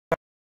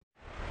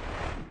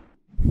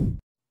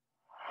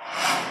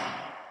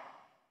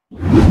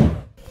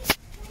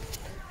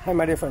Hi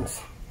my dear friends.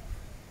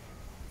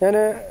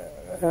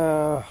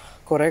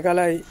 കുറേ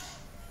കാലമായി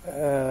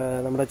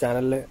നമ്മുടെ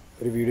ചാനലിൽ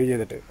ഒരു വീഡിയോ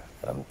ചെയ്തിട്ട്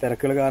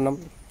തിരക്കുകൾ കാരണം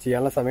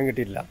ചെയ്യാനുള്ള സമയം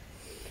കിട്ടിയിട്ടില്ല.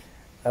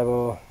 അപ്പോൾ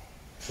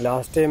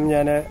ലാസ്റ്റ് ടൈം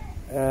ഞാൻ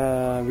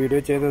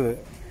വീഡിയോ ചെയ്തത്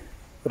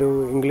ഒരു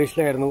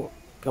ഇംഗ്ലീഷിലായിരുന്നു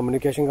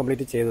കമ്മ്യൂണിക്കേഷൻ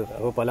കംപ്ലീറ്റ് ചെയ്തത്.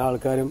 അപ്പോൾ പല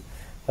ആൾക്കാരും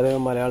അത്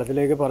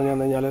മലയാളത്തിലേക്ക് പറഞ്ഞു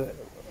തന്നു കഴിഞ്ഞാൽ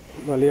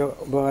വലിയ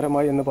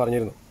ഉപകാരമായി എന്ന്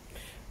പറഞ്ഞിരുന്നു.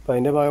 അപ്പോൾ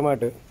അതിൻ്റെ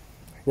ഭാഗമായിട്ട്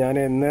ഞാൻ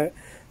ഇന്ന്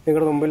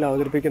നിങ്ങളുടെ മുമ്പിൽ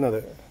അവതരിപ്പിക്കുന്നത്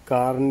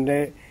കാറിൻ്റെ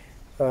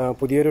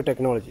പുതിയൊരു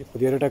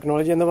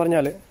ടെക്നോളജി എന്ന്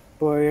പറഞ്ഞാൽ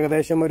ഇപ്പോൾ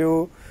ഏകദേശം ഒരു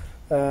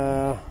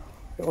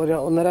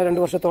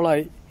 1.5-2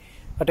 വർഷത്തോളമായി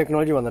ആ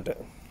ടെക്നോളജി വന്നിട്ട്,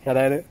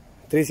 അതായത്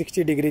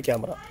 360 ഡിഗ്രി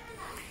ക്യാമറ.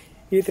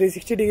 ഈ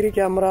 360 ഡിഗ്രി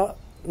ക്യാമറ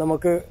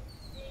നമുക്ക്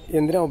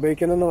എന്തിനാണ്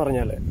ഉപയോഗിക്കുന്നതെന്ന്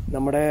പറഞ്ഞാൽ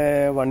നമ്മുടെ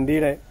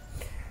വണ്ടിയുടെ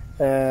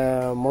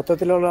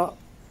മൊത്തത്തിലുള്ള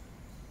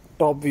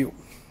ടോപ്പ് വ്യൂ,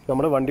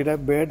 നമ്മുടെ വണ്ടിയുടെ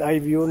ബേർഡ് ഐ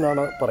വ്യൂ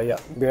എന്നാണ് പറയുക,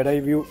 ബേർഡ് ഐ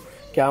വ്യൂ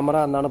ക്യാമറ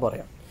എന്നാണ്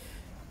പറയുക.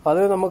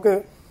 അത് നമുക്ക്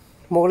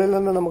മുകളിൽ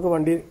നിന്ന് നമുക്ക്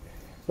വണ്ടി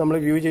നമ്മൾ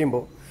വ്യൂ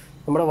ചെയ്യുമ്പോൾ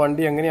നമ്മുടെ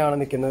വണ്ടി എങ്ങനെയാണ്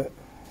നിൽക്കുന്നത്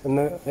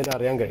എന്ന് അതിൽ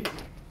അറിയാൻ കഴിയും.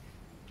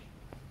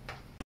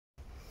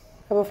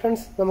 അപ്പോൾ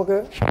ഫ്രണ്ട്സ്, നമുക്ക്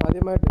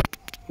ആദ്യമായിട്ട്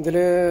ഇതിൽ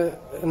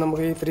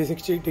നമുക്ക് ഈ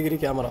 360 ഡിഗ്രി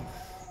ക്യാമറ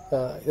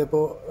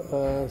ഇതിപ്പോൾ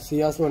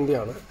സിയാസ്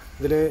വണ്ടിയാണ്,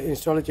 ഇതിൽ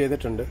ഇൻസ്റ്റാൾ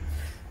ചെയ്തിട്ടുണ്ട്.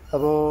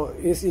 അപ്പോൾ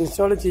ഈ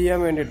ഇൻസ്റ്റാൾ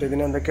ചെയ്യാൻ വേണ്ടിയിട്ട്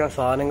ഇതിന് എന്തൊക്കെയാണ്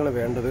സാധനങ്ങൾ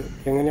വേണ്ടത്,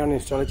 എങ്ങനെയാണ്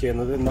ഇൻസ്റ്റാൾ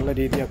ചെയ്യുന്നത് എന്നുള്ള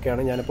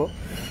രീതിയൊക്കെയാണ് ഞാനിപ്പോൾ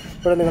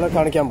ഇവിടെ നിങ്ങളെ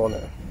കാണിക്കാൻ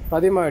പോകുന്നത്.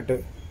 ആദ്യമായിട്ട്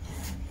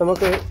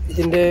നമുക്ക്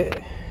ഇതിൻ്റെ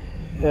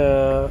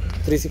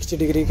 360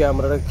 ഡിഗ്രി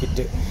ക്യാമറയുടെ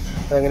കിറ്റ്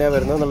അതെങ്ങനെയാണ്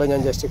വരുന്നത് എന്നുള്ളത്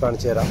ഞാൻ ജസ്റ്റ്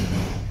കാണിച്ചു തരാം.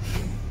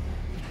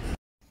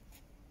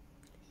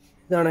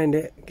 ഇതാണ്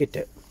അതിൻ്റെ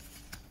കിറ്റ്.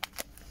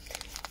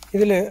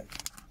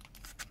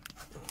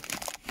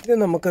 ഇത്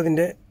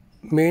നമുക്കതിൻ്റെ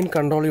മെയിൻ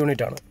കൺട്രോൾ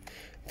യൂണിറ്റാണ്,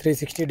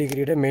 360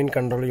 ഡിഗ്രിയുടെ മെയിൻ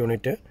കൺട്രോൾ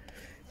യൂണിറ്റ്.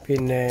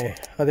 പിന്നെ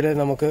അതിൽ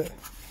നമുക്ക്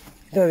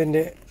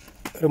ഇതതിൻ്റെ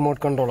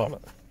റിമോട്ട് കൺട്രോളാണ്.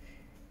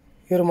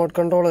 ഈ റിമോട്ട്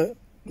കൺട്രോള്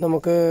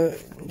നമുക്ക്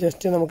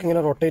ജസ്റ്റ്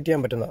നമുക്കിങ്ങനെ റൊട്ടേറ്റ്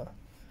ചെയ്യാൻ പറ്റുന്നതാണ്.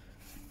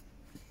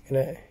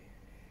 ഇങ്ങനെ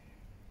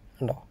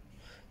ഉണ്ടോ,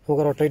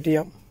 നമുക്ക് റൊട്ടേറ്റ്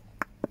ചെയ്യാം,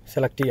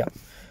 സെലക്ട് ചെയ്യാം,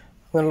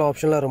 അങ്ങനെയുള്ള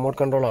ഓപ്ഷനുള്ള റിമോട്ട്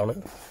കൺട്രോളാണ്.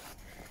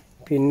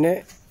 പിന്നെ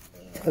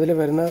അതിൽ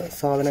വരുന്ന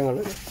സാധനങ്ങൾ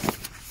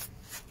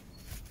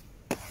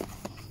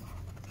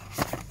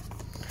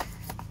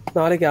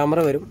 4 ക്യാമറ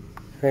വരും,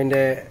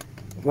 അതിൻ്റെ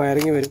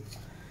വയറിങ് വരും.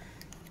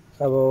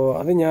 അപ്പോൾ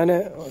അത് ഞാൻ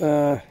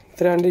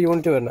ഇത്ര 2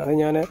 യൂണിറ്റ് വരുന്നത്, അത്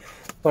ഞാൻ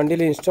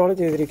വണ്ടിയിൽ ഇൻസ്റ്റാൾ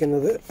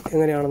ചെയ്തിരിക്കുന്നത്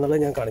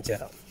എങ്ങനെയാണെന്നുള്ളത് ഞാൻ കാണിച്ചു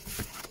തരാം.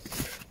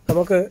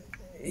 നമുക്ക്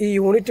ഈ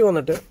യൂണിറ്റ്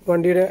വന്നിട്ട്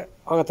വണ്ടിയുടെ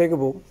അകത്തേക്ക്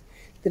പോകും.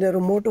 ഇതിൻ്റെ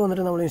റിമോട്ട്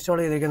വന്നിട്ട് നമ്മൾ ഇൻസ്റ്റാൾ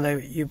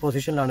ചെയ്തിരിക്കുന്നത് ഈ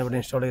പൊസിഷനിലാണ് ഇവിടെ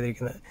ഇൻസ്റ്റാൾ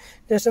ചെയ്തിരിക്കുന്നത്.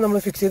 ജസ്റ്റ് നമ്മൾ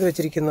ഫിക്സ് ചെയ്ത്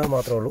വെച്ചിരിക്കുന്നത്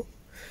മാത്രമേ ഉള്ളൂ.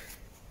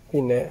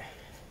 പിന്നെ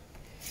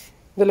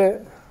ഇതിൽ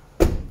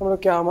നമ്മൾ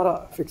ക്യാമറ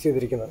ഫിക്സ്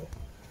ചെയ്തിരിക്കുന്നത്,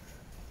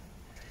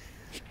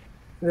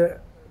 ഇത്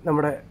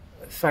നമ്മുടെ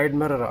സൈഡ്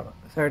മിററാണ്.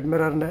 സൈഡ്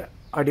മിററിൻ്റെ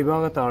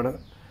അടിഭാഗത്താണ്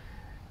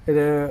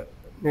ഇത്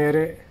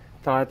നേരെ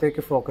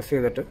താഴത്തേക്ക് ഫോക്കസ്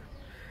ചെയ്തിട്ട്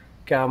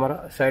ക്യാമറ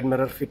സൈഡ്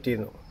മിറർ ഫിറ്റ്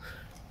ചെയ്യുന്നു.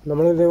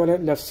 നമ്മൾ ഇതേപോലെ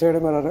left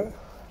side mirror,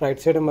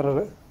 right side mirror,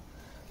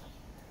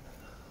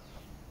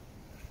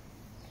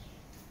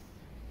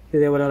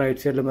 ഇതേപോലെ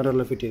റൈറ്റ് സൈഡിൽ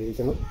മിററിൽ ഫിറ്റ്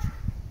ചെയ്തിരിക്കുന്നു.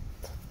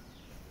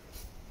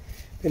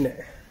 പിന്നെ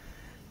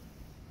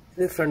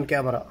ഇത് ഫ്രണ്ട്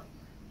ക്യാമറ,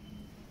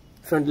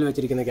 ഫ്രണ്ടിൽ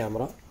വെച്ചിരിക്കുന്ന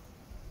ക്യാമറ.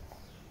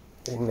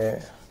 പിന്നെ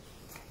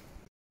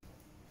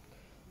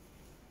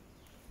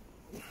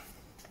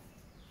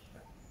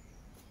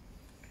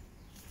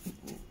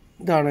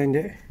ഇതാണ്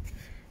അതിൻ്റെ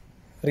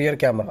റിയർ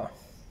ക്യാമറ.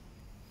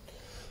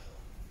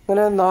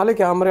 അങ്ങനെ 4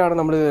 ക്യാമറയാണ്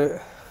നമ്മൾ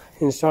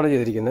ഇൻസ്റ്റാൾ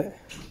ചെയ്തിരിക്കുന്നത്.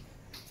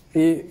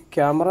 ഈ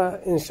ക്യാമറ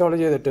ഇൻസ്റ്റാൾ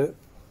ചെയ്തിട്ട്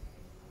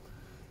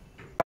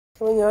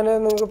അപ്പോൾ ഞാൻ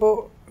നിങ്ങൾക്കിപ്പോൾ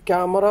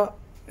ക്യാമറ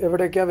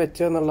എവിടേക്കാണ്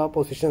വെച്ചതെന്നുള്ള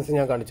പൊസിഷൻസ്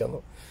ഞാൻ കാണിച്ചു തന്നു.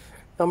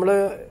 നമ്മൾ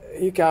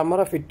ഈ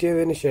ക്യാമറ ഫിറ്റ്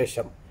ചെയ്തതിന്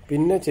ശേഷം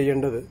പിന്നെ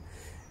ചെയ്യേണ്ടത്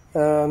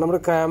നമ്മുടെ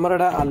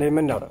ക്യാമറയുടെ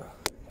അലൈൻമെൻറ്റാണ്.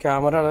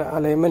 ക്യാമറ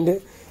അലൈൻമെൻറ്റ്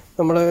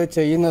നമ്മൾ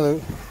ചെയ്യുന്നത്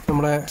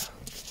നമ്മുടെ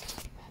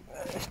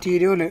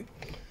സ്റ്റീരിയോയിൽ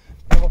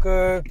നമുക്ക്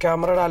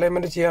ക്യാമറയുടെ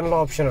അലൈൻമെൻറ്റ് ചെയ്യാനുള്ള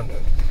ഓപ്ഷനുണ്ട്.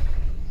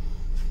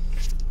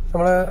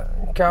 നമ്മൾ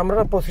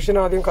ക്യാമറയുടെ പൊസിഷൻ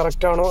ആദ്യം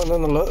കറക്റ്റാണോ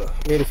എന്നുള്ളത്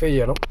വെരിഫൈ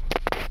ചെയ്യണം.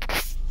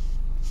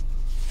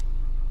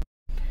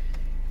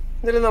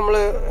 ഇതിൽ നമ്മൾ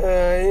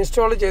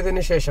ഇൻസ്റ്റാൾ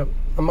ചെയ്തതിന് ശേഷം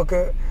നമുക്ക്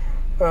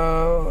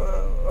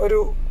ഒരു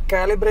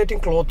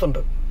കാലിബ്രേറ്റിംഗ് ക്ലോത്ത് ഉണ്ട്.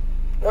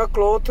 ആ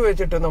ക്ലോത്ത്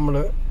വെച്ചിട്ട് നമ്മൾ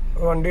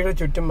വണ്ടിയുടെ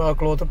ചുറ്റും ആ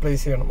ക്ലോത്ത്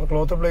പ്ലേസ് ചെയ്യണം. ആ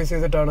ക്ലോത്ത് പ്ലേസ്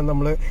ചെയ്തിട്ടാണ്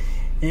നമ്മൾ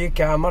ഈ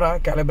ക്യാമറ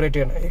കാലിബ്രേറ്റ്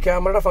ചെയ്യണം. ഈ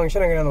ക്യാമറയുടെ ഫംഗ്ഷൻ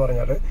എങ്ങനെയാണെന്ന്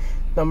പറഞ്ഞാൽ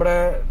നമ്മുടെ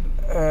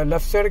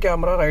left side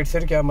camera, right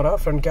side camera,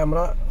 front camera,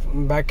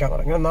 back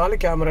camera, ഇങ്ങനെ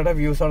 4 ക്യാമറയുടെ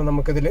വ്യൂസാണ്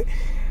നമുക്കിതിൽ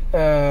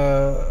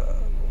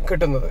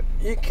കിട്ടുന്നത്.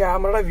 ഈ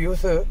ക്യാമറയുടെ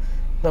വ്യൂസ്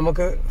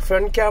നമുക്ക്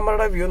ഫ്രണ്ട്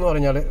ക്യാമറയുടെ വ്യൂ എന്ന്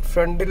പറഞ്ഞാൽ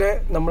ഫ്രണ്ടിലെ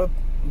നമ്മൾ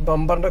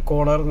ബമ്പറിൻ്റെ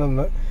കോർണറിൽ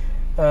നിന്ന്,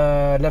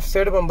 ലെഫ്റ്റ്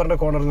സൈഡ് ബമ്പറിൻ്റെ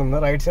കോർണറിൽ നിന്ന്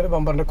റൈറ്റ് സൈഡ്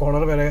ബമ്പറിൻ്റെ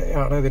കോർണർ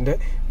വരെയാണ് ഇതിൻ്റെ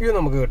വ്യൂ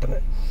നമുക്ക്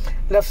കിട്ടുന്നത്.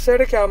 ലെഫ്റ്റ്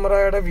സൈഡ്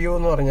ക്യാമറയുടെ വ്യൂ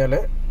എന്ന് പറഞ്ഞാൽ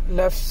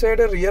ലെഫ്റ്റ്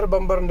സൈഡ് റിയർ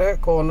ബമ്പറിൻ്റെ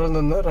കോർണറിൽ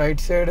നിന്ന്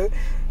right side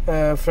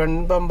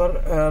front bumper,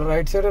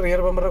 right side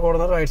rear ബമ്പറിൻ്റെ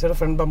corner, right side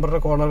front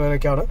ബമ്പറിൻ്റെ corner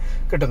വരെയൊക്കെയാണ്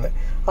കിട്ടുന്നത്.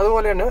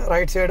 അതുപോലെ തന്നെ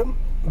റൈറ്റ് സൈഡും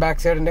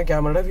ബാക്ക് സൈഡിൻ്റെ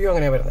ക്യാമറയുടെ വ്യൂ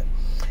അങ്ങനെയാണ് വരുന്നത്.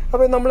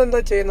 അപ്പോൾ നമ്മൾ എന്താ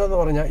ചെയ്യുന്നതെന്ന്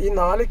പറഞ്ഞാൽ ഈ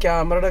 4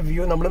 ക്യാമറയുടെ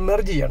വ്യൂ നമ്മൾ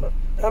മെർജ് ചെയ്യണം.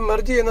 ആ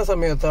മെർജ് ചെയ്യുന്ന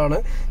സമയത്താണ്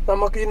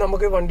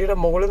നമുക്ക് വണ്ടിയുടെ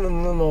മുകളിൽ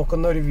നിന്ന്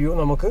നോക്കുന്ന ഒരു വ്യൂ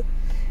നമുക്ക്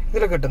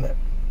ഇതിൽ കിട്ടുന്നത്.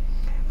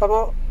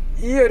 അപ്പോൾ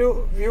ഈ ഒരു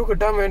വ്യൂ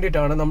കിട്ടാൻ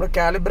വേണ്ടിയിട്ടാണ് നമ്മൾ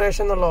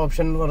കാലിബ്രേഷൻ എന്നുള്ള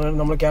ഓപ്ഷൻ എന്ന് പറഞ്ഞാൽ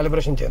നമ്മൾ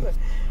കാലിബ്രേഷൻ ചെയ്യുന്നത്.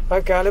 ആ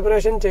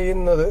കാലിബ്രേഷൻ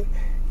ചെയ്യുന്നത്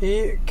ഈ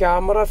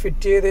ക്യാമറ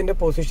ഫിറ്റ് ചെയ്തതിൻ്റെ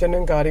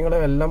പൊസിഷനും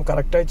കാര്യങ്ങളും എല്ലാം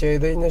കറക്റ്റായി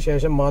ചെയ്തതിന്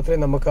ശേഷം മാത്രമേ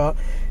നമുക്ക്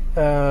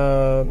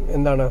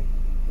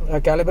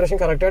കാലിബ്രേഷൻ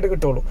കറക്റ്റായിട്ട്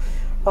കിട്ടുള്ളൂ.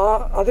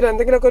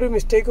 അതിലെന്തെങ്കിലുമൊക്കെ ഒരു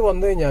മിസ്റ്റേക്ക്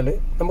വന്നു കഴിഞ്ഞാൽ,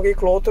 നമുക്ക് ഈ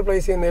ക്ലോത്ത്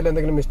പ്ലേസ് ചെയ്യുന്നതിൽ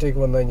എന്തെങ്കിലും മിസ്റ്റേക്ക്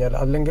വന്നു കഴിഞ്ഞാൽ,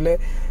 അല്ലെങ്കിൽ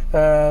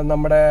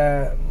നമ്മുടെ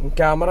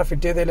ക്യാമറ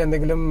ഫിറ്റ് ചെയ്തതിൽ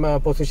എന്തെങ്കിലും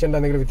പൊസിഷനിൽ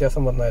എന്തെങ്കിലും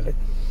വ്യത്യാസം വന്നാൽ,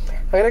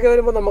 അങ്ങനെയൊക്കെ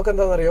വരുമ്പോൾ നമുക്ക്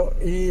എന്താണെന്നറിയോ,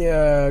 ഈ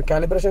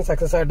കാലിബ്രേഷൻ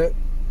സക്സസ് ആയിട്ട്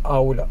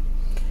ആവില്ല.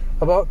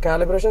 അപ്പോൾ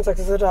കാലിബ്രേഷൻ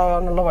സക്സസ് ആയിട്ട്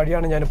ആകാനുള്ള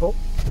വഴിയാണ് ഞാനിപ്പോൾ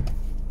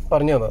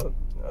പറഞ്ഞു തന്നത്.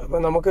 അപ്പോൾ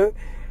നമുക്ക്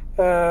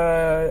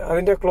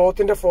അതിൻ്റെ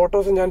ക്ലോത്തിൻ്റെ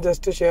ഫോട്ടോസ് ഞാൻ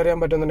ജസ്റ്റ് ഷെയർ ചെയ്യാൻ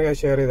പറ്റുന്നുണ്ടെങ്കിൽ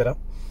ഷെയർ ചെയ്ത് തരാം.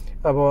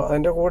 അപ്പോൾ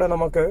അതിൻ്റെ കൂടെ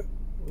നമുക്ക്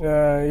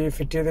ഈ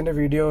ഫിറ്റ് ചെയ്തതിൻ്റെ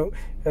വീഡിയോ,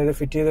 ഇത്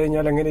ഫിറ്റ് ചെയ്ത്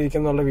കഴിഞ്ഞാൽ എങ്ങനെ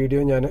ഇരിക്കും എന്നുള്ള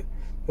വീഡിയോ ഞാൻ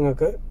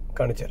നിങ്ങൾക്ക്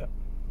കാണിച്ചു തരാം.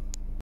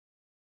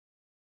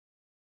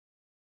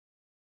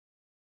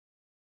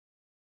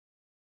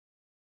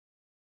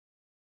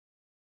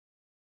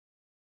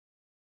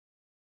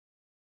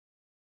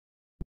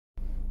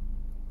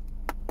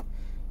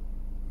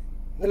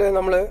 ഇതിൽ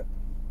നമ്മൾ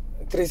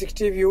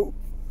 360 വ്യൂ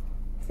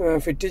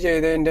ഫിറ്റ്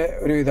ചെയ്തതിൻ്റെ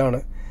ഒരു ഇതാണ്.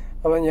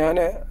 അപ്പോൾ ഞാൻ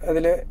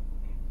അതിൽ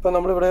ഇപ്പോൾ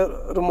നമ്മളിവിടെ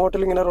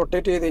റിമോട്ടിൽ ഇങ്ങനെ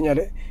റൊട്ടേറ്റ് ചെയ്ത്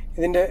കഴിഞ്ഞാൽ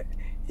ഇതിൻ്റെ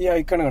ഈ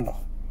ഐക്കൺ കണ്ടോ,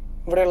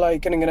 ഇവിടെയുള്ള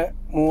ഐക്കൺ ഇങ്ങനെ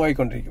മൂവ്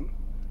ആയിക്കൊണ്ടിരിക്കും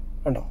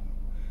കണ്ടോ.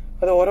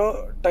 അത് ഓരോ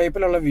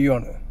ടൈപ്പിലുള്ള വ്യൂ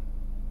ആണ്.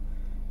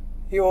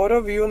 ഈ ഓരോ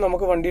വ്യൂ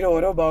നമുക്ക് വണ്ടിയുടെ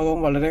ഓരോ ഭാഗവും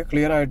വളരെ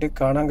ക്ലിയർ ആയിട്ട്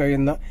കാണാൻ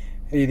കഴിയുന്ന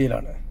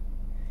രീതിയിലാണ്.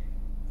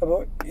 അപ്പോൾ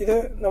ഇത്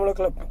നമ്മൾ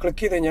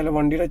ക്ലിക്ക് ചെയ്ത് കഴിഞ്ഞാൽ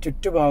വണ്ടിയുടെ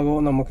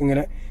ചുറ്റുഭാഗവും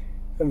നമുക്കിങ്ങനെ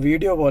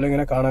വീഡിയോ പോലെ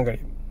ഇങ്ങനെ കാണാൻ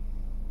കഴിയും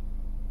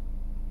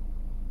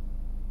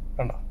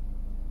കണ്ടോ.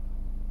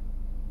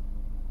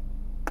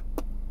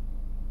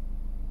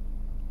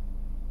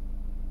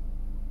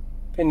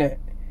 പിന്നെ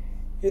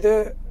ഇത്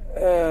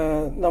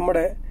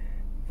നമ്മുടെ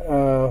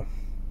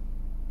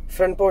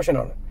ഫ്രണ്ട്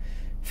പോർഷനാണ്.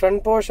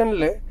 ഫ്രണ്ട്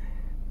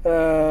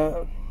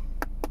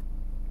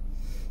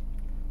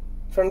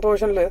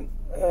പോർഷനിൽ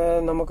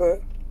നമുക്ക്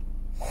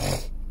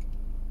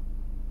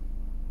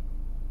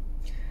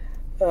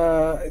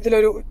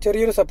ഇതിലൊരു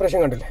ചെറിയൊരു സെപ്പറേഷൻ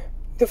കണ്ടില്ലേ.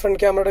 ഇത് ഫ്രണ്ട്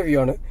ക്യാമറയുടെ വ്യൂ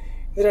ആണ്,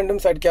 ഇത് രണ്ടും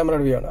സൈഡ്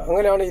ക്യാമറയുടെ വ്യൂ ആണ്.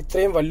 അങ്ങനെയാണ്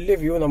ഇത്രയും വലിയ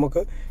വ്യൂ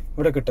നമുക്ക്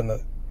ഇവിടെ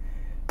കിട്ടുന്നത്.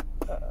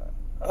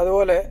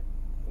 അതുപോലെ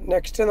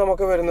നെക്സ്റ്റ്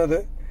നമുക്ക് വരുന്നത്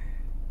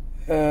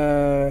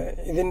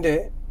ഇതിൻ്റെ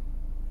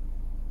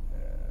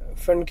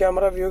ഫ്രണ്ട്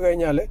ക്യാമറ വ്യൂ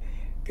കഴിഞ്ഞാൽ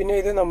പിന്നെ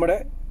ഇത് നമ്മുടെ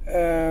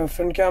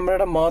ഫ്രണ്ട്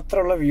ക്യാമറയുടെ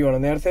മാത്രമുള്ള വ്യൂ ആണ്.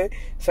 നേരത്തെ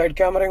സൈഡ്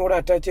ക്യാമറയും കൂടെ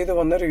അറ്റാച്ച് ചെയ്ത്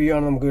വന്നൊരു വ്യൂ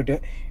ആണ് നമുക്ക്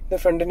കിട്ടിയത്. ഇത്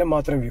ഫ്രണ്ടിൻ്റെ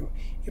മാത്രം വ്യൂ.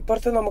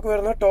 ഇപ്പുറത്ത് നമുക്ക്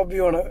വരുന്ന ടോപ്പ്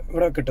വ്യൂ ആണ്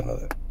ഇവിടെ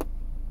കിട്ടുന്നത്.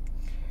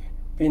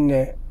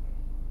 പിന്നെ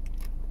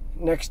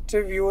നെക്സ്റ്റ്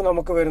വ്യൂ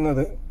നമുക്ക്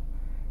വരുന്നത്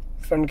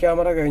ഫ്രണ്ട്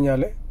ക്യാമറ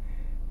കഴിഞ്ഞാൽ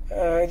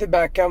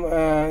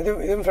ഇത്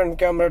ഇതും ഫ്രണ്ട്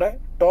ക്യാമറയുടെ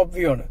ടോപ്പ്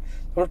വ്യൂ ആണ്.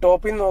 നമ്മൾ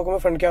ടോപ്പിൽ നിന്ന് നോക്കുമ്പോൾ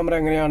ഫ്രണ്ട് ക്യാമറ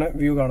എങ്ങനെയാണ്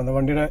വ്യൂ കാണുന്നത്,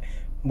 വണ്ടിയുടെ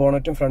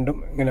ബോണറ്റും ഫ്രണ്ടും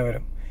ഇങ്ങനെ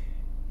വരും.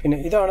 പിന്നെ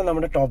ഇതാണ്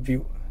നമ്മുടെ ടോപ്പ്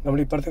വ്യൂ. നമ്മൾ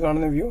ഇപ്പുറത്ത്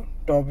കാണുന്ന വ്യൂ,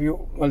 ടോപ്പ് വ്യൂ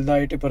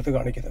വലുതായിട്ട് ഇപ്പുറത്ത്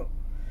കാണിക്കുന്നു.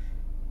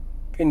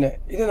 പിന്നെ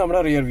ഇത്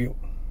നമ്മുടെ റിയർ വ്യൂ,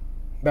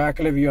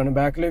 ബാക്കിലെ വ്യൂ ആണ്.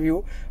 ബാക്കിലെ വ്യൂ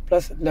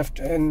പ്ലസ്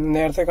ലെഫ്റ്റ്,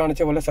 നേരത്തെ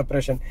കാണിച്ച പോലെ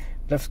സെപ്പറേഷൻ,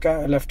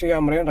 ലെഫ്റ്റ്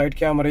ക്യാമറയും റൈറ്റ്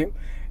ക്യാമറയും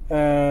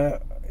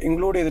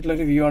ഇൻക്ലൂഡ്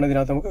ചെയ്തിട്ടുള്ളൊരു വ്യൂ ആണ്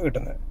ഇതിനകത്ത് നമുക്ക്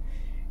കിട്ടുന്നത്.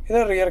 ഇത്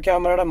റിയർ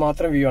ക്യാമറയുടെ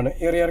മാത്രം വ്യൂ ആണ്.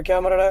 ഈ റിയർ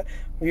ക്യാമറയുടെ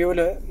വ്യൂവിൽ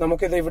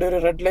നമുക്കിത് ഇവിടെ ഒരു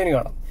റെഡ് ലൈൻ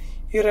കാണാം.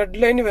 ഈ റെഡ്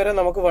ലൈൻ വരെ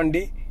നമുക്ക്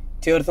വണ്ടി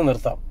ചേർത്ത്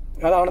നിർത്താം.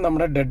 അതാണ്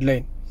നമ്മുടെ ഡെഡ്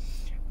ലൈൻ.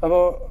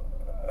 അപ്പോൾ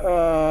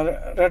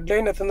റെഡ്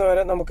ലൈൻ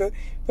എത്തുന്നവരെ നമുക്ക്,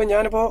 ഇപ്പോൾ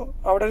ഞാനിപ്പോൾ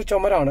അവിടെ ഒരു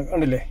ചുമരാണ്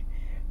കണ്ടില്ലേ,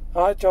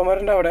 ആ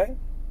ചുമരിൻ്റെ അവിടെ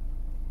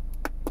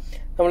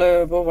നമ്മൾ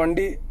ഇപ്പോൾ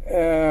വണ്ടി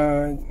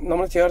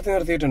നമ്മൾ ചേർത്ത്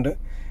നിർത്തിയിട്ടുണ്ട്.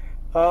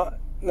 ആ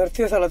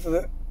നിർത്തിയ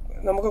സ്ഥലത്ത്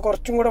നമുക്ക്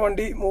കുറച്ചും കൂടെ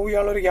വണ്ടി മൂവ്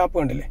ചെയ്യാനുള്ളൊരു ഗ്യാപ്പ്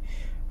കണ്ടില്ലേ.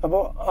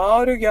 അപ്പോൾ ആ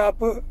ഒരു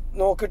ഗ്യാപ്പ്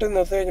നോക്കിയിട്ട്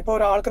നിർത്തി കഴിഞ്ഞപ്പോൾ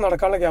ഒരാൾക്ക്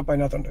നടക്കാനുള്ള ഗ്യാപ്പ്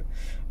അതിനകത്തുണ്ട്.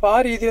 അപ്പോൾ ആ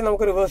രീതിയിൽ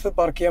നമുക്ക് റിവേഴ്സ്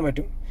പാർക്ക് ചെയ്യാൻ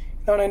പറ്റും.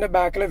 ഇതാണ് അതിൻ്റെ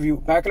ബാക്കിലെ വ്യൂ,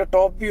 ബാക്കിലെ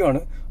ടോപ്പ് വ്യൂ ആണ്.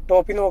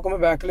 ടോപ്പിൽ നിന്ന് നോക്കുമ്പോൾ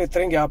ബാക്കിൽ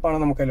ഇത്രയും ഗ്യാപ്പാണ്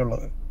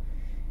നമുക്കതിലുള്ളത്.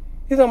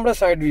 ഇത് നമ്മുടെ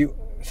സൈഡ് വ്യൂ.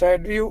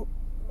 സൈഡ് വ്യൂ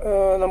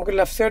നമുക്ക്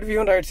ലെഫ്റ്റ് സൈഡ്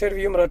വ്യൂവും റൈറ്റ് സൈഡ്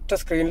വ്യൂവും ഒരൊറ്റ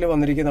സ്ക്രീനിൽ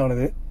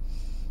വന്നിരിക്കുന്നതാണിത്,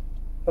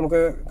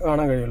 നമുക്ക്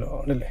കാണാൻ കഴിയുമല്ലോ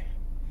അല്ലേ.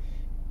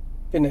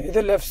 പിന്നെ ഇത്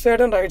ലെഫ്റ്റ്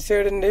സൈഡും റൈറ്റ്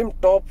സൈഡിൻ്റെയും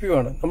ടോപ്പ് വ്യൂ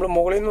ആണ്. നമ്മൾ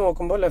മുകളിൽ നിന്ന്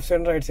നോക്കുമ്പോൾ ലെഫ്റ്റ്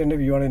സൈഡും റൈറ്റ് സൈഡിൻ്റെ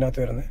വ്യൂ ആണ്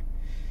ഇതിനകത്ത് വരുന്നത്.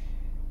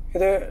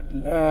 ഇത്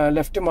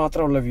ലെഫ്റ്റ്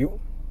മാത്രമുള്ള വ്യൂ,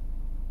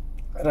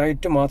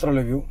 റൈറ്റ്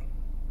മാത്രമുള്ള വ്യൂ.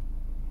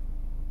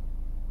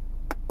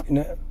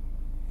 പിന്നെ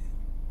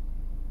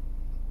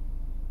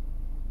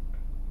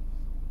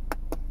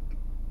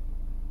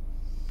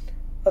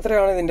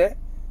അത്രയാണ് ഇതിൻ്റെ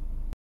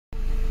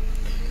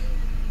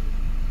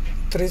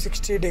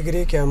 360 degree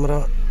camera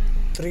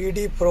 3D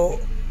Pro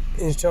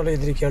install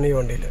ചെയ്തിരിക്കുകയാണ് ഈ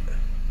വണ്ടിയിൽ.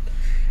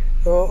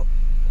 അപ്പോൾ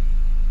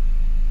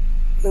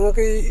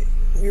നിങ്ങൾക്ക് ഈ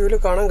വ്യൂവിൽ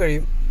കാണാൻ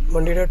കഴിയും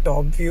വണ്ടിയുടെ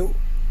ടോപ്പ് വ്യൂ,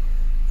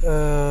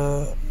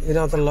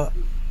 ഇതിനകത്തുള്ള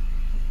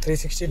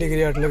 360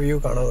 ഡിഗ്രി ആയിട്ടുള്ള വ്യൂ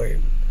കാണാൻ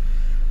കഴിയും.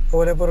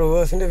 അതുപോലെ ഇപ്പോൾ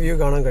റിവേഴ്സിൻ്റെ വ്യൂ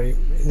കാണാൻ കഴിയും.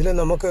 ഇതിൽ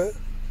നമുക്ക്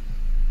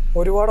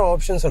ഒരുപാട്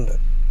ഓപ്ഷൻസ് ഉണ്ട്.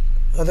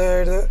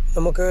 അതായത്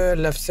നമുക്ക്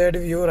left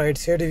side view,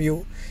 right side view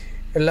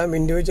എല്ലാം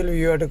ഇൻഡിവിജ്വൽ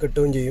വ്യൂ ആയിട്ട്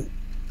കിട്ടുകയും ചെയ്യും.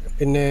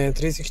 പിന്നെ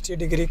 360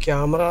 ഡിഗ്രി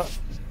ക്യാമറ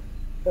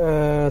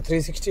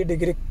 360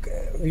 ഡിഗ്രി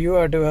വ്യൂ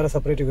ആയിട്ട് വേറെ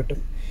സെപ്പറേറ്റ് കിട്ടും.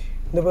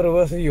 ഇതിപ്പോൾ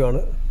റിവേഴ്സ് വ്യൂ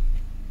ആണ്.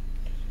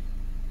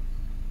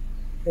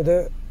 ഇത്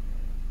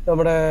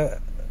നമ്മുടെ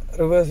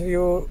റിവേഴ്സ്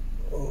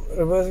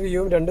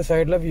വ്യൂവും രണ്ട്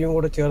സൈഡിലെ വ്യൂവും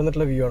കൂടെ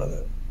ചേർന്നിട്ടുള്ള വ്യൂ ആണത്.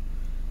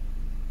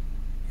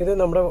 ഇത്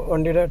നമ്മുടെ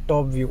വണ്ടിയുടെ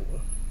ടോപ്പ് വ്യൂ.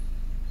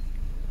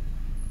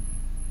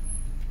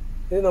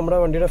 ഇത് നമ്മുടെ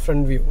വണ്ടിയുടെ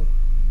ഫ്രണ്ട് വ്യൂ.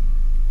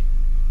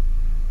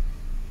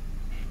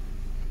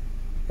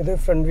 ഇത്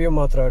ഫ്രണ്ട് വ്യൂ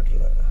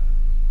മാത്രമായിട്ടുള്ള.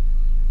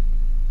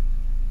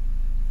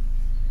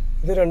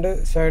 ഇത് രണ്ട്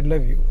സൈഡിലെ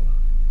വ്യൂ.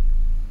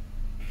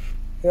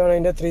 ഇതാണ്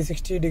അതിൻ്റെ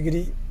 360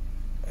 ഡിഗ്രി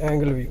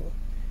ആംഗിൾ വ്യൂ.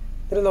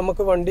 ഇതിൽ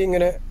നമുക്ക് വണ്ടി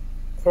ഇങ്ങനെ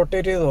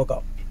റൊട്ടേറ്റ് ചെയ്ത്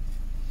നോക്കാം.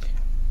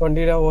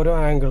 വണ്ടിയുടെ ഓരോ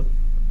ആംഗിൾ,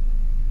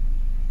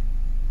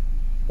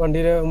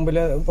 വണ്ടിയുടെ മുമ്പിൽ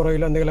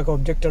പുറകിൽ എന്തെങ്കിലുമൊക്കെ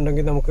ഒബ്ജക്റ്റ്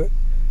ഉണ്ടെങ്കിൽ നമുക്ക്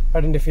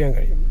ഐഡൻറ്റിഫൈ ചെയ്യാൻ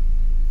കഴിയും.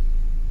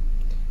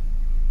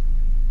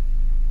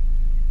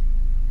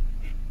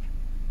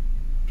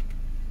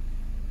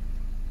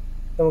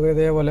 നമുക്ക്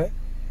ഇതേപോലെ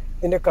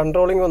ഇതിൻ്റെ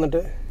കൺട്രോളിങ്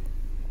വന്നിട്ട്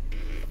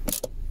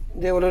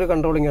ഇതേപോലെ ഒരു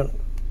കൺട്രോളിംഗ് ആണ്.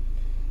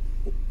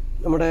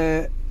 നമ്മുടെ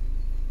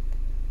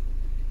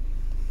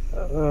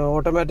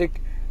ഓട്ടോമാറ്റിക്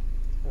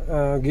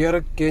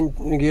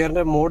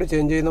ഗിയറിൻ്റെ മോഡ്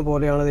ചേഞ്ച് ചെയ്യുന്ന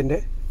പോലെയാണ് ഇതിൻ്റെ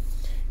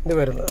ഇത്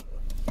വരുന്നത്.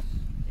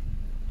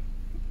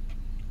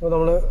 അപ്പോൾ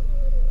നമ്മൾ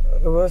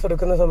റിവേഴ്സ്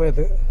എടുക്കുന്ന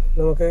സമയത്ത്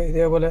നമുക്ക്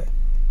ഇതേപോലെ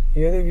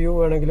ഏത് വ്യൂ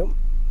വേണമെങ്കിലും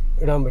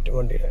ഇടാൻ പറ്റും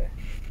വണ്ടിയുടെ.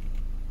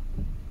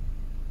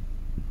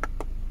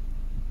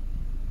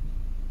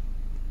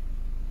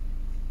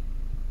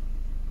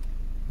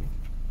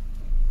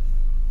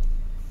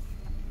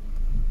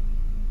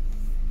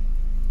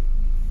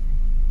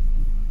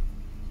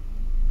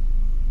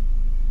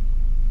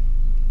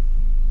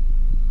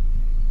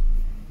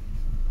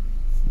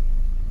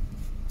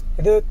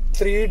 ഇത്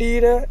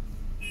 3Dയുടെ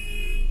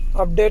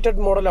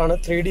അപ്ഡേറ്റഡ് മോഡലാണ്,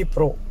 3D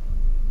Pro.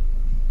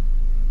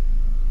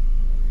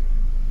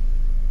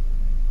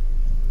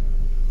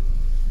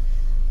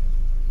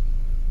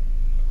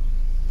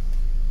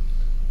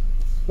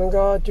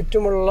 നിങ്ങൾക്ക് ആ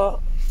ചുറ്റുമുള്ള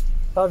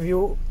ആ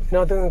വ്യൂ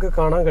ഇതിനകത്ത് നിങ്ങൾക്ക്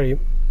കാണാൻ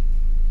കഴിയും.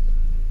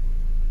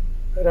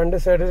 രണ്ട്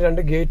സൈഡിൽ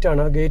രണ്ട്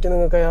ഗേറ്റാണ്. ആ ഗേറ്റ്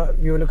നിങ്ങൾക്ക് ആ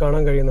വ്യൂവിൽ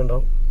കാണാൻ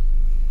കഴിയുന്നുണ്ടാവും.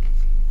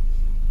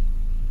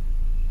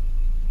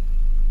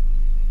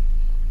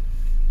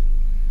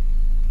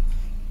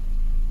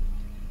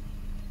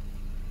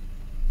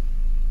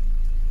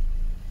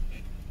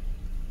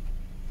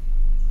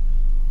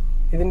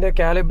 ഇതിൻ്റെ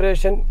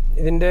കാലിബ്രേഷൻ,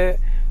 ഇതിൻ്റെ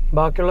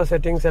ബാക്കിയുള്ള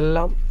സെറ്റിങ്സ്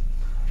എല്ലാം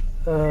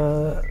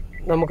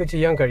നമുക്ക്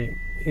ചെയ്യാൻ കഴിയും,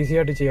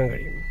 ഈസിയായിട്ട് ചെയ്യാൻ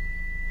കഴിയും.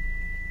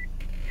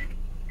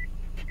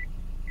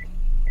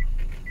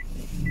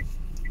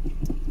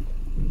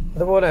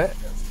 അതുപോലെ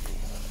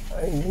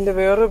ഇതിൻ്റെ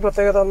വേറൊരു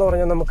പ്രത്യേകത എന്ന്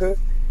പറഞ്ഞാൽ നമുക്ക്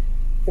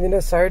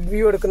ഇതിൻ്റെ സൈഡ്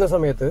വ്യൂ എടുക്കുന്ന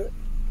സമയത്ത്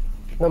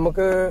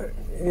നമുക്ക്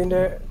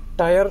ഇതിൻ്റെ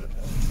ടയർ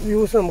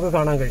വ്യൂസ് നമുക്ക്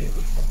കാണാൻ കഴിയും.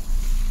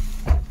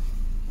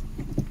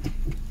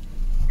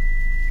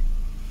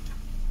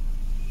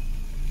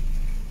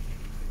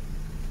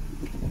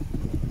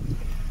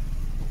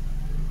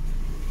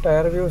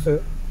 ടയർ വ്യൂസ്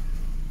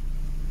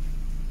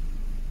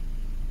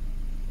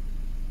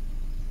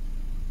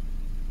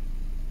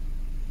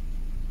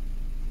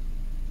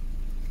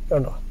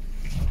കണ്ടോ?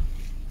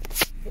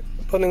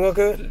 ഇപ്പോൾ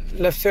നിങ്ങൾക്ക്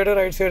left side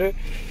right side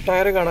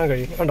tyre കാണാൻ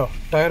കഴിയും. കണ്ടോ?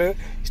 Tyre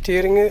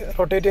steering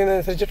rotate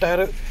ചെയ്യുന്നതനുസരിച്ച്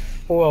tyre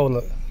move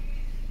ആവുന്നത്.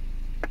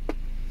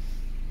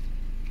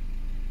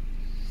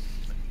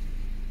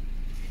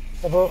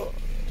 അപ്പോൾ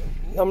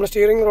നമ്മൾ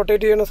സ്റ്റിയറിങ്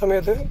റൊട്ടേറ്റ് ചെയ്യുന്ന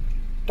സമയത്ത്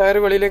ടയർ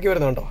വെളിയിലേക്ക്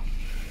വരുന്നുണ്ടോ?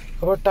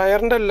 അപ്പോൾ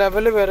ടയറിൻ്റെ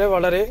ലെവൽ വരെ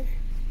വളരെ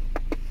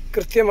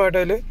കൃത്യമായിട്ട്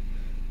അതിൽ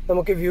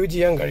നമുക്ക് വ്യൂ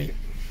ചെയ്യാൻ കഴിയും.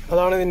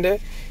 അതാണ് ഇതിൻ്റെ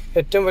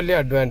ഏറ്റവും വലിയ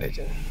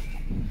അഡ്വാൻറ്റേജ്.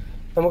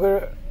 നമുക്ക്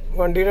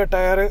വണ്ടിയുടെ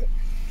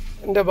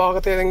ടയറിൻ്റെ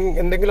ഭാഗത്ത്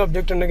എന്തെങ്കിലും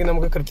ഒബ്ജക്റ്റ് ഉണ്ടെങ്കിൽ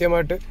നമുക്ക്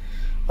കൃത്യമായിട്ട്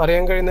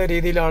അറിയാൻ കഴിയുന്ന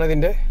രീതിയിലാണ്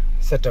ഇതിൻ്റെ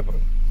സെറ്റപ്പ്.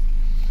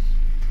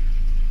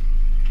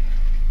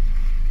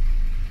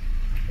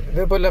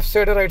 ഇതിപ്പോൾ left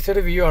side right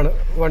side view ആണ്.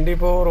 വണ്ടി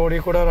ഇപ്പോൾ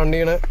റോഡിൽ കൂടെ റൺ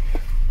ചെയ്യുന്ന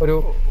ഒരു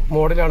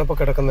മോഡിലാണ് ഇപ്പോൾ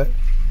കിടക്കുന്നത്.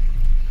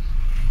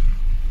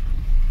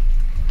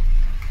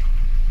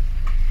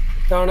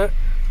 ഇതാണ്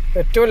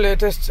ഏറ്റവും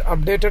ലേറ്റസ്റ്റ്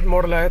അപ്ഡേറ്റഡ്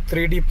മോഡലായ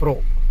 3D Pro.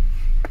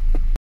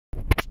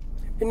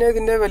 പിന്നെ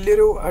ഇതിൻ്റെ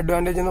വലിയൊരു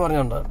അഡ്വാൻറ്റേജ് എന്ന്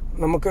പറഞ്ഞാൽ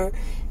നമുക്ക്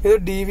ഇത്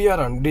DVR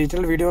ആണ്,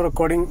 ഡിജിറ്റൽ വീഡിയോ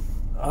റെക്കോർഡിംഗ്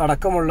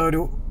അടക്കമുള്ള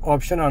ഒരു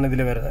ഓപ്ഷനാണ്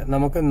ഇതിൽ വരുന്നത്.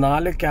 നമുക്ക്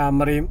 4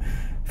 ക്യാമറയും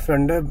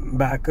ഫ്രണ്ട്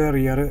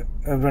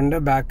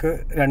ബാക്ക്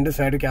രണ്ട്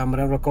സൈഡ്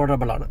ക്യാമറ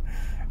റെക്കോർഡബിൾ ആണ്.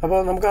 അപ്പോൾ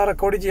നമുക്ക് ആ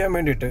റെക്കോർഡ് ചെയ്യാൻ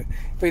വേണ്ടിയിട്ട്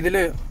ഇപ്പോൾ ഇതിൽ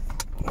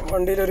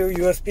വണ്ടിയിലൊരു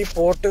USB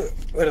പോർട്ട്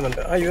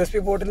വരുന്നുണ്ട്. ആ USB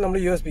പോർട്ടിൽ നമ്മൾ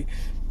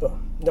ഇപ്പോൾ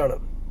ഇതാണ്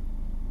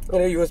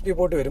USB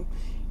പോർട്ട് വരും.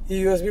 ഈ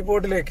USB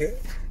പോർട്ടിലേക്ക്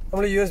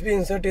നമ്മൾ USB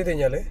ഇൻസേർട്ട് ചെയ്ത്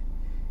കഴിഞ്ഞാൽ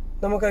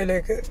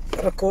നമുക്കതിലേക്ക്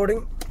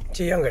റെക്കോർഡിങ്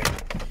ചെയ്യാൻ കഴിയും.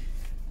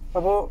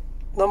 അപ്പോൾ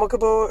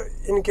നമുക്കിപ്പോൾ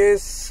ഇൻ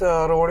കേസ്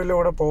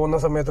റോഡിലൂടെ പോകുന്ന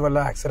സമയത്ത് വല്ല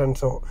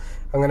ആക്സിഡൻസോ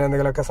അങ്ങനെ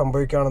എന്തെങ്കിലുമൊക്കെ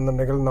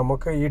സംഭവിക്കുകയാണെന്നുണ്ടെങ്കിൽ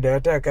നമുക്ക് ഈ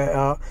ഡേറ്റയൊക്കെ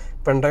ആ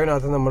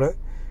പെൻഡ്രൈവിനകത്ത് നമ്മൾ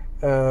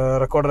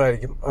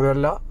റെക്കോർഡറായിരിക്കും.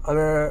 അതുമല്ല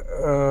അത്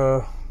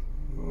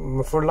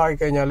ഫുള്ളായി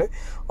കഴിഞ്ഞാൽ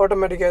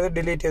ഓട്ടോമാറ്റിക്കായി അത്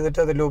ഡിലീറ്റ്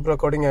ചെയ്തിട്ട് അത് ലൂപ്പ്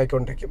റെക്കോർഡിങ്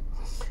ആയിക്കൊണ്ടിരിക്കും.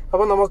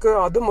 അപ്പോൾ നമുക്ക്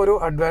അതും ഒരു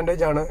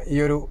അഡ്വാൻറ്റേജ് ആണ് ഈ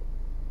ഒരു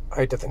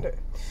ഐറ്റത്തിൻ്റെ.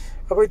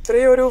 അപ്പോൾ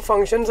ഇത്രയും ഒരു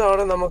ഫങ്ഷൻസ്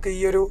ആണ് നമുക്ക് ഈ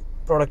ഒരു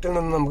പ്രൊഡക്റ്റിൽ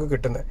നിന്ന് നമുക്ക്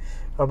കിട്ടുന്നത്.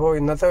 അപ്പോൾ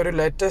ഇന്നത്തെ ഒരു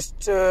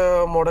ലേറ്റസ്റ്റ്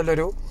മോഡൽ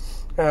ഒരു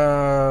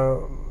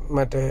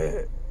മറ്റേ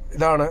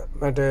ഇതാണ്,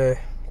 മറ്റേ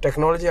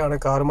ടെക്നോളജിയാണ്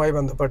കാറുമായി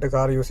ബന്ധപ്പെട്ട്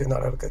കാർ യൂസ് ചെയ്യുന്ന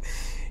ആളുകൾക്ക്.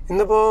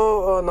 ഇന്നിപ്പോൾ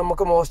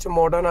നമുക്ക് മോസ്റ്റ്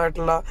മോഡേൺ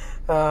ആയിട്ടുള്ള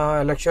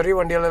ലക്ഷറി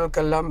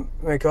വണ്ടികൾക്കെല്ലാം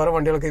മിക്കവാറും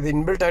വണ്ടികൾക്ക് ഇത്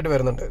ഇൻബിൽട്ട് ആയിട്ട്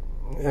വരുന്നുണ്ട്.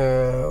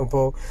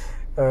 ഇപ്പോൾ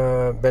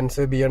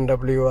ബെൻസ്,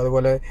 BMW,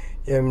 അതുപോലെ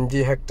MG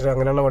ഹെക്ടർ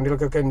അങ്ങനെയുള്ള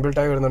വണ്ടികൾക്കൊക്കെ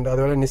ഇൻബിൽട്ടായി വരുന്നുണ്ട്.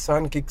 അതുപോലെ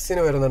നിസാൻ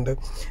കിക്സിന് വരുന്നുണ്ട്.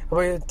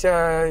 അപ്പോൾ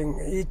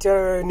ഈ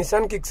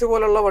നിസാൻ കിക്സ്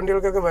പോലുള്ള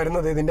വണ്ടികൾക്കൊക്കെ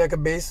വരുന്നത് ഇതിൻ്റെയൊക്കെ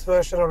ബേസ്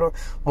വേർഷനുള്ള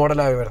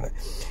മോഡലായി വരുന്നത്.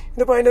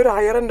 ഇതിപ്പോൾ അതിൻ്റെ ഒരു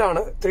ഹയർ എൻഡ്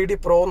ആണ് 3D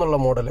Pro എന്നുള്ള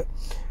മോഡൽ.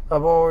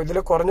 അപ്പോൾ ഇതിൽ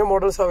കുറഞ്ഞ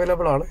മോഡൽസ്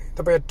അവൈലബിൾ ആണ്.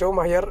 ഇതിപ്പോൾ ഏറ്റവും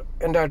ഹയർ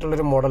എൻഡ്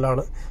ആയിട്ടുള്ളൊരു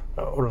മോഡലാണ്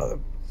ഉള്ളത്.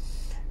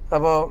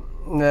 അപ്പോൾ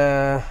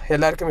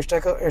എല്ലാവർക്കും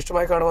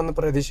ഇഷ്ടമായി കാണുമെന്ന്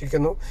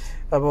പ്രതീക്ഷിക്കുന്നു.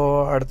 അപ്പോൾ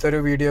അടുത്തൊരു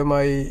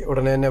വീഡിയോയുമായി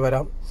ഉടനെ തന്നെ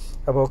വരാം.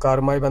 അപ്പോൾ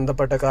കാറുമായി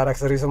ബന്ധപ്പെട്ട, കാർ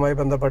ആക്സസറീസുമായി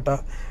ബന്ധപ്പെട്ട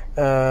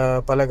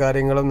പല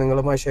കാര്യങ്ങളും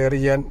നിങ്ങളുമായി ഷെയർ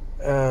ചെയ്യാൻ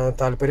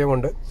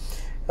താല്പര്യമുണ്ട്.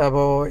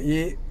 അപ്പോൾ ഈ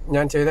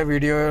ഞാൻ ചെയ്ത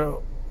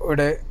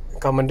വീഡിയോയുടെ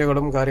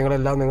കമൻറ്റുകളും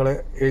കാര്യങ്ങളെല്ലാം നിങ്ങൾ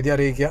എഴുതി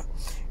അറിയിക്കുക.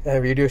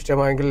 വീഡിയോ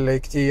ഇഷ്ടമായെങ്കിൽ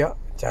ലൈക്ക് ചെയ്യുക,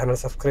 ചാനൽ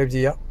സബ്സ്ക്രൈബ്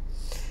ചെയ്യുക.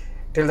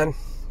 Till then,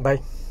 by.